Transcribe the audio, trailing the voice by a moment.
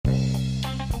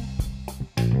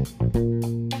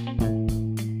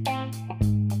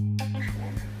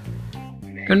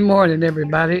Good morning,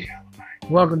 everybody.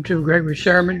 Welcome to Gregory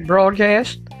Sherman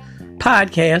podcast.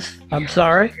 I'm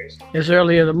sorry. It's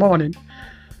early in the morning.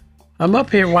 I'm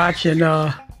up here watching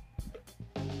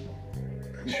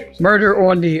Murder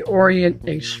on the Orient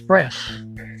Express.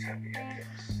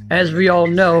 As we all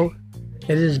know,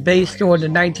 it is based on the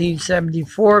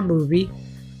 1974 movie,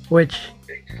 which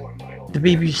the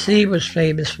BBC was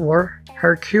famous for,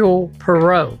 Hercule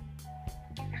Poirot.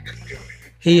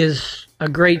 He is a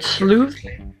great sleuth.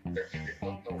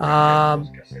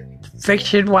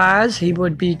 Fiction-wise, he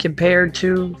would be compared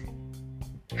to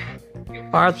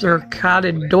Arthur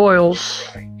Conan Doyle's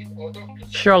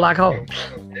Sherlock Holmes.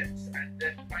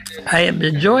 I am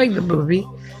enjoying the movie.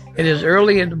 It is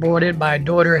early in the morning. My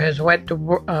daughter has went to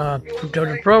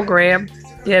the program,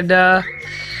 and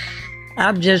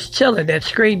I'm just chilling. That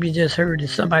scream you just heard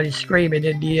is somebody screaming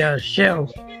in the show.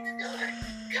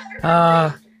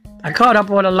 I caught up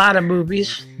on a lot of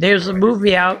movies. There's a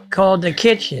movie out called The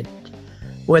Kitchen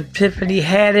with Tiffany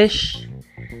Haddish,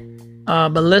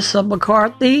 Melissa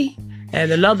McCarthy,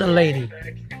 and another lady.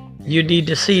 You need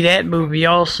to see that movie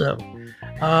also.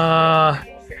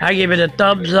 I give it a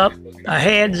thumbs up, a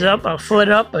hands up, a foot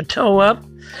up, a toe up,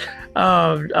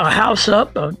 a house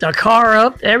up, a car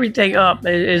up, everything up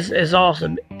is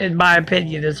awesome. In my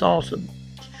opinion, it's awesome.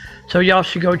 So y'all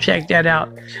should go check that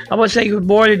out. I want to say good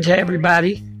morning to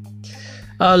everybody.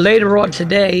 Later on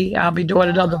today, I'll be doing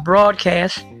another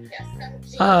broadcast.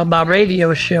 My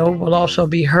radio show will also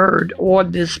be heard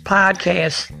on this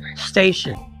podcast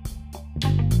station.